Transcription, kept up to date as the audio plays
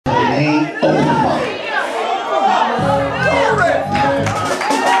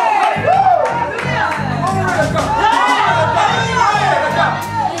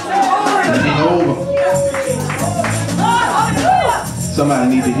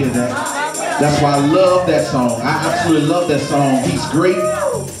hear that. That's why I love that song. I absolutely love that song. He's great.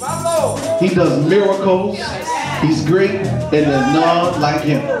 He does miracles. He's great, and there's none like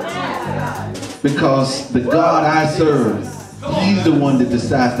him. Because the God I serve, he's the one that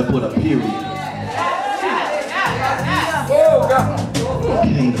decides to put a period.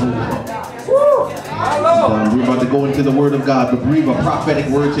 Can't hold it. We're about to go into the word of God, but breathe a prophetic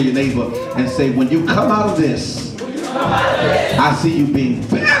word to your neighbor and say, when you come out of this, I see you being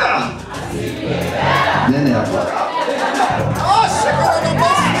better than ever.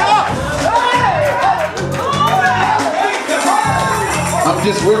 I'm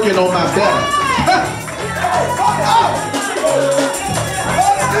just working on my better.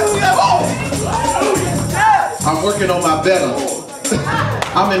 I'm working on my better.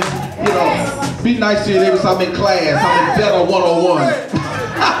 I'm in, you know, be nice to your neighbors. I'm in class. I'm in better 101.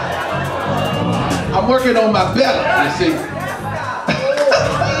 I'm working on my better, you see.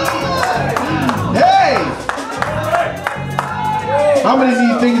 Hey! How many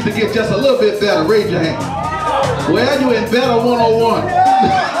need things to get just a little bit better? Raise your hand. Well, you in better 101.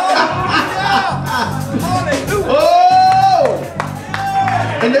 Oh!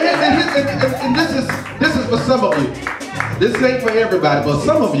 And this is for some of you. This ain't for everybody, but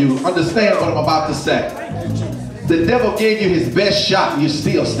some of you understand what I'm about to say. The devil gave you his best shot and you're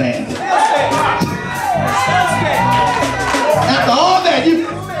still standing. After all that, you...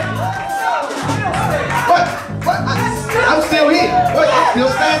 What? I'm still here. What? I'm still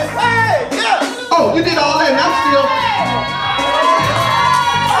standing? Oh, you did all that and I'm still...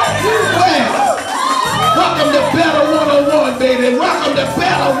 Well, welcome to Better 101, baby. Welcome to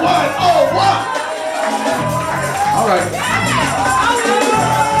Better 101. All right.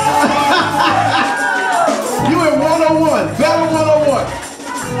 You in 101, Better 101.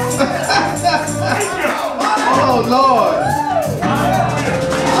 Oh, Lord.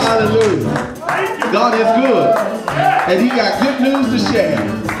 Hallelujah. God is good. And he got good news to share.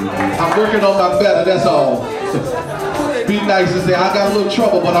 I'm working on my better, that's all. Be nice and say, I got a little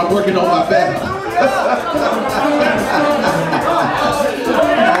trouble, but I'm working on my better.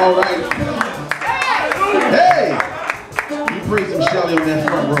 All right. Hey! You praise him, Shelly, on that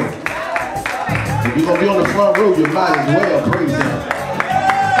front row. If you're going to be on the front row, you might as well praise him.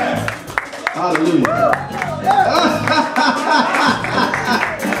 Hallelujah.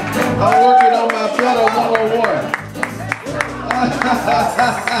 I'm working on my better 101.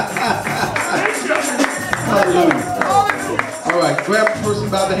 Hallelujah. All right, grab the person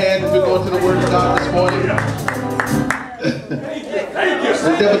by the hand as we're going to the Word of God this morning.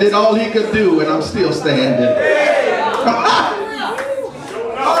 The devil did all he could do, and I'm still standing.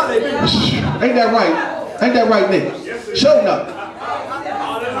 Ain't that right? Ain't that right, Nick? Show up.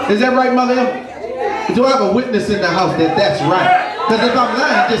 Is that right, Mother? Do I have a witness in the house that that's right? Because if I'm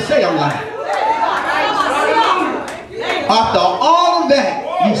lying, just say I'm lying. After all of that,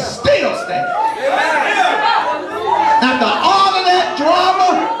 you still stand. After all of that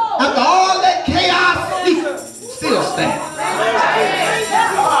drama, after all that chaos, you still stand.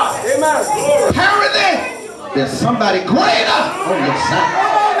 Apparently, there's somebody greater on your side.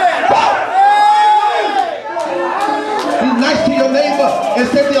 Be nice to your neighbor and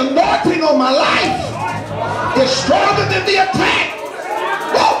say, the anointing on my life is stronger than the attack.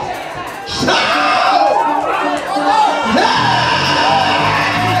 Whoa! Shout! Hey!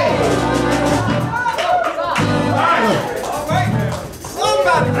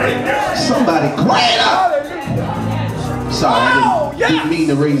 Somebody greater. Sorry, I didn't mean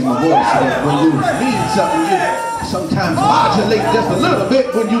to raise my voice. When you mean something, you sometimes modulate just a little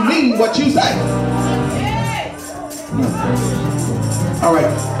bit when you mean what you say. All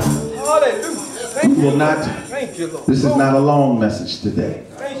right. We will not, this is not a long message today,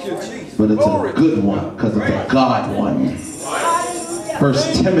 but it's a good one because it's a God one. 1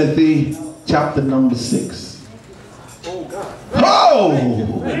 Timothy chapter number 6. Oh!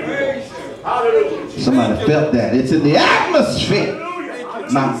 Somebody felt that. It's in the atmosphere.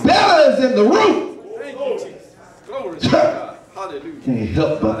 My belly is in the room. Can't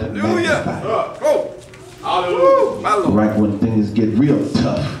help but to magnify. Right when things get real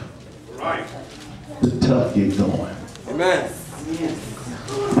tough. The tough get going. Amen.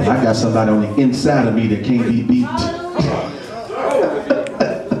 And I got somebody on the inside of me that can't be beat.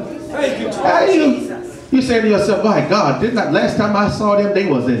 How you say to yourself, my God, didn't I, last time I saw them, they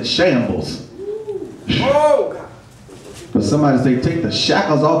was in shambles. But somebody say, take the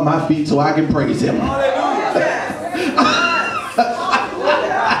shackles off my feet so I can praise him.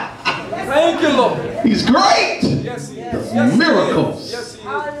 Thank you, Lord. He's great. Yes, he is. Miracles. Yes, he is.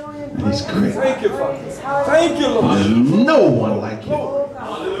 He's great. Thank you, Father. Thank you, Lord. There's no one like him.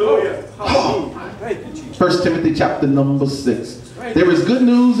 Hallelujah. Hallelujah. Thank you, Jesus. 1 Timothy chapter number 6. There is good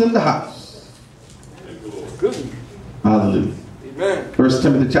news in the house. Good news. Hallelujah. Amen. 1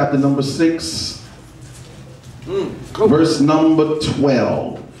 Timothy chapter number 6. Verse number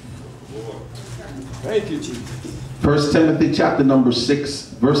 12. Thank you, Jesus. 1 Timothy chapter number 6,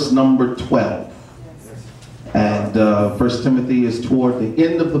 verse number 12. And 1 Timothy is toward the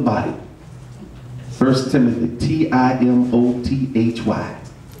end of the body. 1 Timothy, Timothy.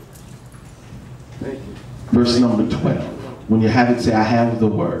 Thank you. Verse number 12. When you have it, say, I have the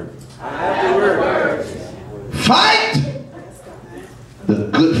word. I have the word. Fight the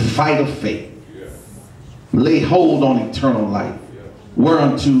good fight of faith. Lay hold on eternal life,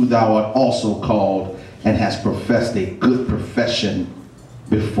 whereunto thou art also called, and hast professed a good profession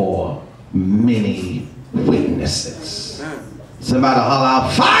before many witnesses. Somebody holler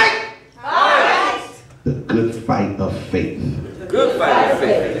out, fight! Fight! The good fight of faith. The good fight of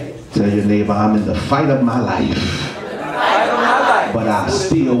faith. Tell your neighbor, I'm in the fight of my life. But I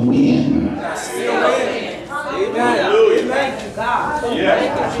still win. I still win. Amen.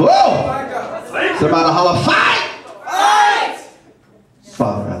 Amen. Whoa! Somebody holler, fight! Fight!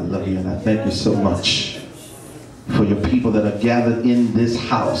 Father, I love you and I thank you so much for your people that are gathered in this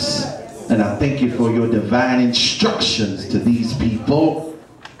house. And I thank you for your divine instructions to these people.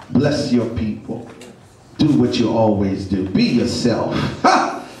 Bless your people. Do what you always do. Be yourself.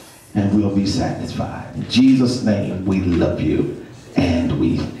 Ha! And we'll be satisfied. In Jesus' name, we love you and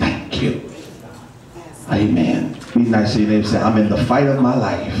we thank you. Amen. Be nice to your neighbor. Say, I'm in the fight of my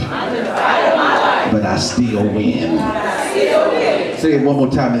life. I'm in the fight of my life. But I still win. Say it one more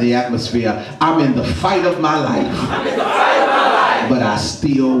time in the atmosphere. I'm in the fight of my life. I'm in the fight of my life. But I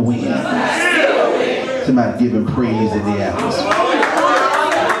still win. Somebody give him praise in the atmosphere. I'm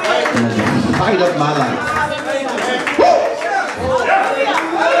in the fight of my life.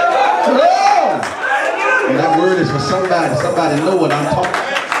 And that word is for somebody. Somebody know what I'm talking about.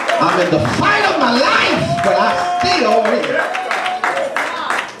 I'm in the fight of my life, but I still win.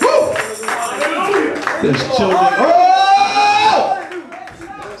 Woo! There's children. Oh!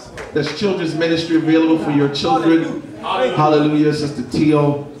 There's children's ministry available for your children. Hallelujah. Sister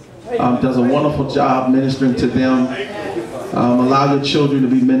Teal does a wonderful job ministering to them. Allow your children to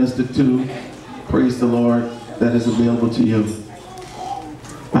be ministered to. Praise the Lord. That is available to you.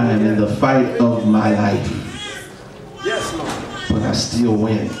 I am in the fight of my life. Yes, Lord. But I still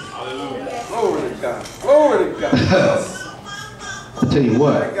win. Glory to God. Glory to God. I tell you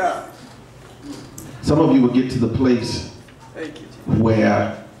what. Some of you will get to the place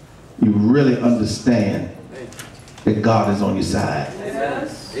where you really understand that God is on your side.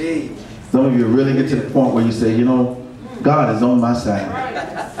 Some of you really get to the point where you say, you know, God is on my side.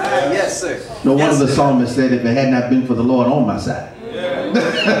 Yes, sir. No wonder the psalmist said, if it had not been for the Lord on my side.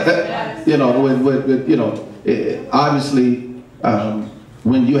 You know, obviously,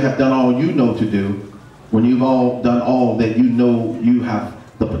 when you have done all you know to do, when you've all done all that you know you have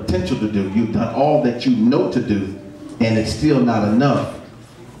the potential to do, you've done all that you know to do, and it's still not enough,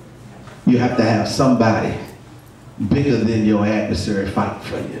 you have to have somebody bigger than your adversary fight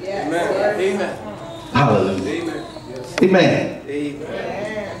for you. Amen. Amen. Hallelujah. Amen. Amen.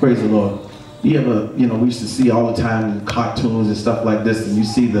 Amen. Praise the Lord. You ever, we used to see all the time in cartoons and stuff like this, and you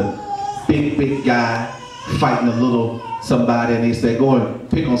see the big guy fighting a little somebody, and they say, go and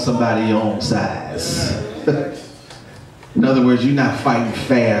pick on somebody your own size. In other words, you're not fighting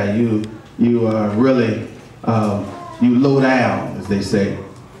fair. You are really, you low down, as they say.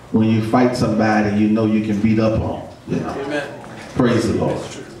 When you fight somebody, you know you can beat up on. Amen. Praise the Lord.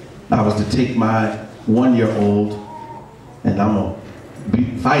 I was to take my 1-year-old, and I'm a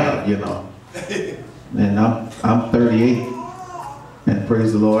fighter, and I'm 38, and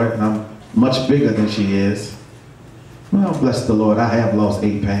praise the Lord, and I'm much bigger than she is. Well, bless the Lord, I have lost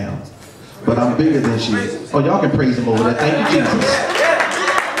 8 pounds, but I'm bigger than she is. Oh, y'all can praise him over there. Thank you, Jesus.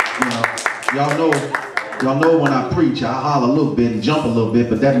 Y'all know when I preach, I holler a little bit and jump a little bit,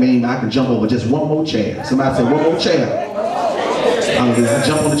 but that means I can jump over just one more chair. Somebody say, one more chair. I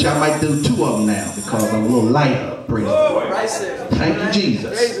jump on the chair. I might do 2 of them now because I'm a little lighter. Praise the Lord. Thank you,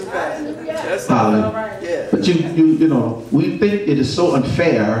 Jesus. Hallelujah. But you know, we think it is so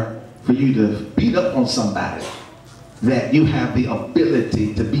unfair for you to beat up on somebody that you have the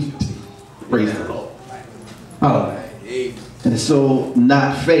ability to beat. Praise the Lord. Hallelujah. And it's so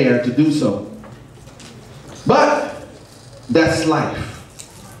not fair to do so. But that's life.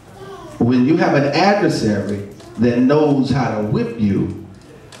 When you have an adversary that knows how to whip you,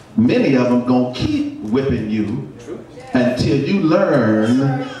 many of them gonna keep whipping you until you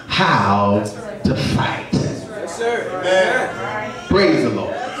learn how to fight. Yes, sir. Amen. Praise the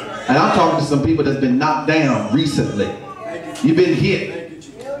Lord. And I'm talking to some people that's been knocked down recently. You've been hit,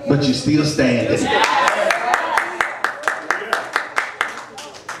 but you're still standing.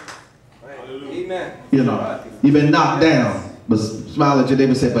 Amen. You know, you've been knocked down, but smile at your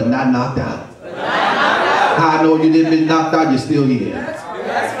neighbor and say, but not knocked out. How I know you didn't been knocked out, you're still here.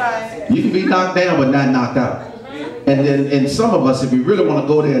 You can be knocked down, but not knocked out. And then, and some of us, if we really want to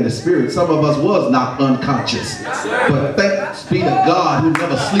go there in the spirit, some of us was knocked unconscious. But thanks be to God who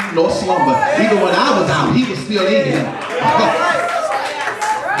never sleep nor slumber. Even when I was out, he was still in.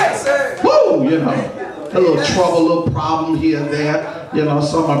 Woo, you know, a little trouble, a little problem here and there. You know, I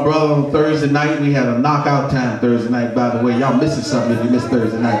saw my brother on Thursday night. We had a knockout time Thursday night, by the way. Y'all missing something if you missed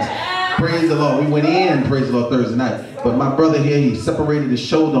Thursday night. Praise the Lord. We went in, praise the Lord, Thursday night. But my brother here, he separated his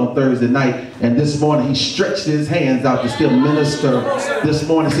shoulder on Thursday night. And this morning, he stretched his hands out to still minister this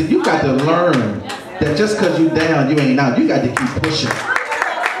morning. See, you got to learn that just because you're down, you ain't out. You got to keep pushing.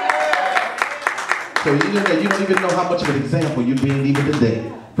 So you don't even know how much of an example you're being even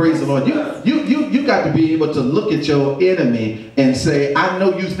today. Praise the Lord. You got to be able to look at your enemy and say, I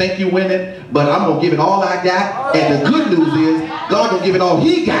know you think you're winning, but I'm going to give it all I got. And the good news is, God going to give it all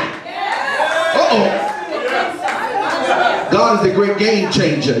he got. God is the great game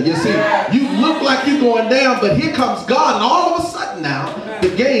changer. You see, you look like you're going down, but here comes God, and all of a sudden now, the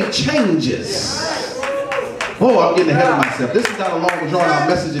game changes. Oh, I'm getting ahead of myself. This is not a long, drawn-out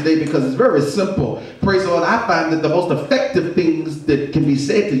message today because it's very simple. Praise the Lord. I find that the most effective things that can be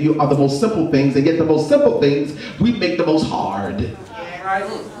said to you are the most simple things, and yet the most simple things we make the most hard.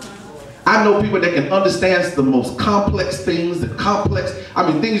 I know people that can understand the most complex things,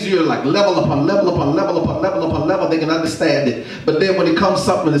 things you're like level upon level upon level upon level upon level, they can understand it. But then when it comes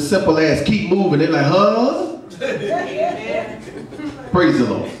something as simple as keep moving, they're like, huh? Praise the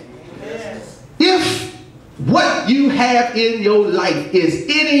Lord. If what you have in your life is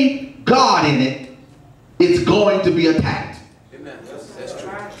any God in it, it's going to be attacked. Amen. That's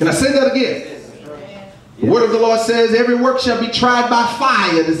true. Can I say that again? The word of the Lord says every work shall be tried by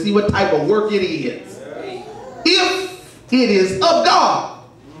fire to see what type of work it is. If it is of God,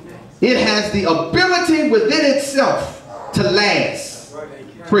 it has the ability within itself to last.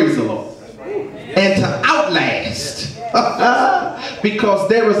 Praise the Lord. And to outlast. Because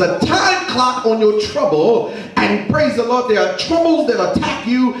there is a time clock on your trouble, and praise the Lord, there are troubles that attack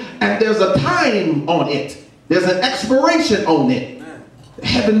you, and there's a time on it. There's an expiration on it.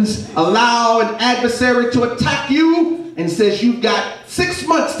 Heavens allow an adversary to attack you and says you've got 6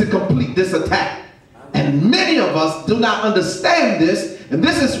 months to complete this attack. And many of us do not understand this, and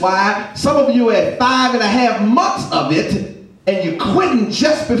this is why some of you had 5.5 months of it and you're quitting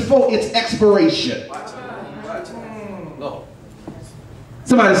just before its expiration.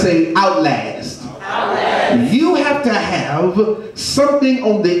 Somebody say outlast. Outlast. You have to have something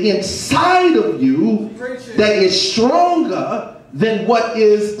on the inside of you that is stronger than what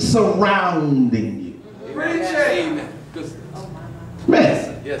is surrounding you. Amen.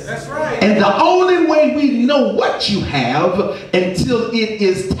 Man. Yes. That's right. And the only way we know what you have until it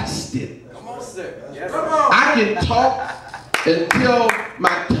is tested. Come on, sir. Yes. I can talk until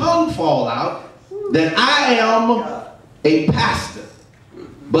my tongue fall out that I am a pastor.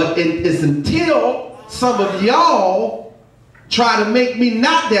 But it is until some of y'all try to make me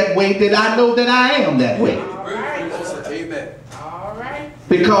not that way that I know that I am that way. Amen. All right.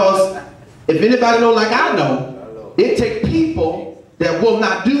 Because if anybody know like I know, it takes people that will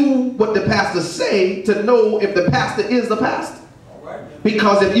not do what the pastor say to know if the pastor is the pastor.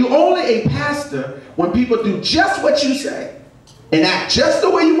 Because if you only a pastor when people do just what you say and act just the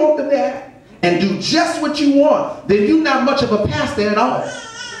way you want them to act and do just what you want, then you're not much of a pastor at all.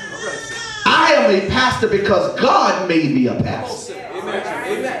 I am a pastor because God made me a pastor.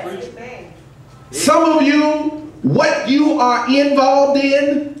 Amen. Some of you, what you are involved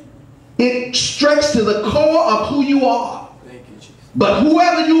in, it stretches to the core of who you are. But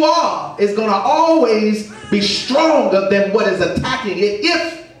whoever you are is going to always be stronger than what is attacking it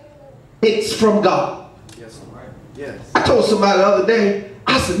if it's from God. Yes. I told somebody the other day,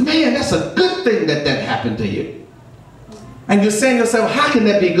 I said, man, that's a good thing that happened to you. And you're saying to yourself, how can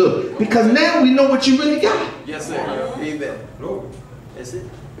that be good? Because now we know what you really got. Yes, sir. Amen. That's it.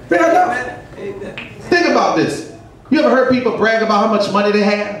 Fair enough. Amen. Think about this. You ever heard people brag about how much money they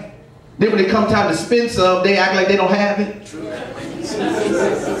have? Then when it comes time to spend some, they act like they don't have it. True.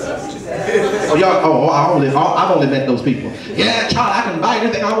 I've only met those people. Yeah, Charlie, I can buy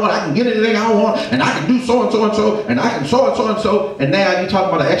anything I want. I can get anything I want. And I can do so and so and so. And I can so and so and so. And now you talking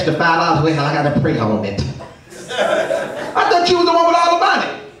about an extra $5. Well, I got to pray on it. I thought you was the one with all the money.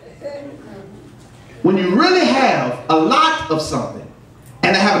 when you really have a lot of something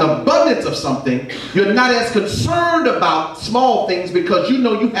and have an abundance of something, you're not as concerned about small things because you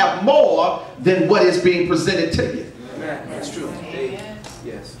know you have more than what is being presented to you. That's true.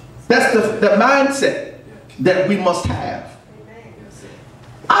 Yes. That's the mindset that we must have.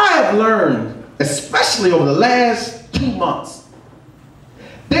 I have learned, especially over the last 2 months,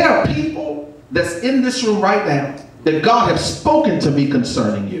 there are people that's in this room right now that God has spoken to me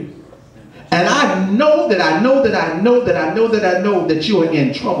concerning you. And I know that you are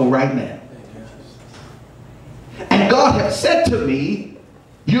in trouble right now. And God has said to me,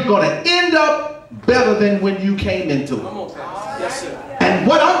 you're going to end up better than when you came into it. Yes, sir. And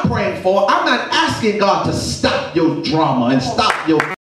what I'm praying for, I'm not asking God to stop your drama and stop your